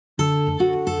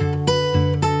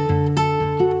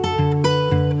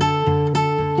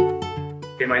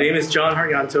name is John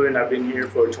Haryanto and I've been here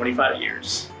for 25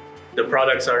 years. The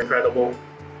products are incredible.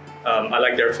 I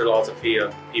like their philosophy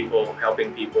of people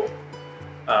helping people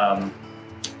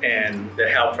and the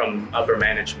help from upper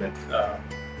management.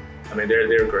 I mean,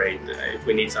 they're great. If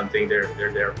we need something,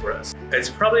 they're there for us.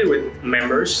 It's probably with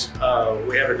members.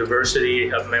 We have a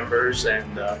diversity of members,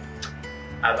 and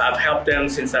I've helped them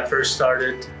since I first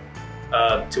started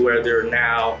to where they're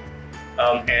now.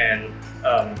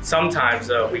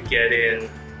 Sometimes we get in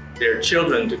their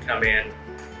children to come in,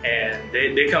 and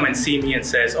they come and see me and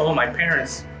says, "Oh, my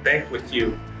parents banked with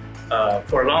you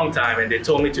for a long time, and they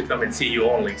told me to come and see you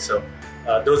only." So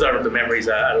those are the memories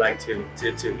I like to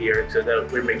hear, so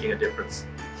that we're making a difference.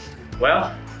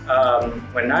 Well,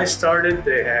 when I started,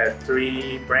 they had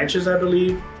 3 branches, I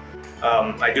believe.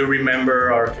 I do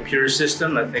remember our computer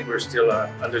system. I think we're still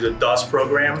under the DOS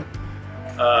program,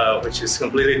 which is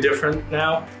completely different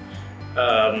now.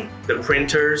 The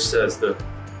printers, as the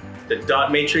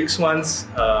dot matrix ones,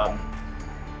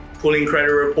 pulling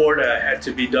credit report had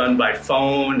to be done by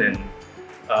phone, and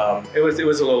it was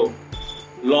a little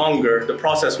longer. The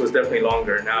process was definitely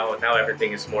longer. Now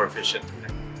everything is more efficient.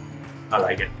 I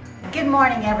like it. Good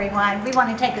morning, everyone. We want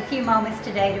to take a few moments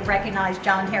today to recognize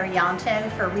John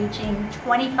Haryanto for reaching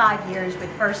 25 years with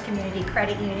First Community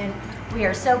Credit Union. We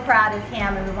are so proud of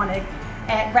him, and we want to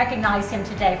recognize him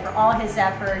today for all his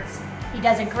efforts. He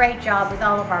does a great job with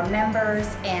all of our members,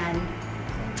 and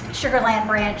Sugar Land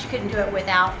branch couldn't do it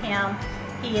without him.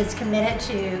 He is committed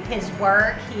to his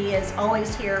work. He is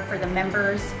always here for the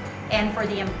members and for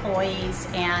the employees,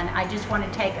 and I just want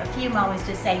to take a few moments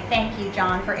to say thank you,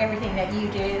 John, for everything that you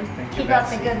do. Keep up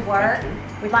the good work.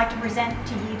 We'd like to present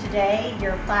to you today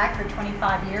your plaque for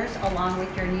 25 years along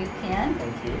with your new pin.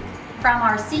 Thank you. From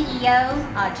our CEO,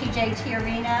 TJ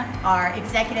Tiarina, our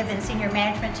executive and senior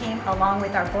management team, along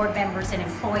with our board members and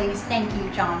employees, thank you,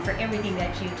 John, for everything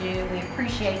that you do. We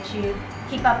appreciate you.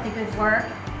 Keep up the good work,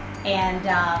 and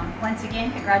once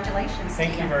again, congratulations.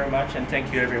 Thank you very much, and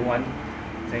thank you, everyone.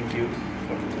 Thank you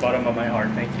from the bottom of my heart.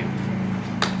 Thank you.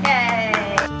 Yay!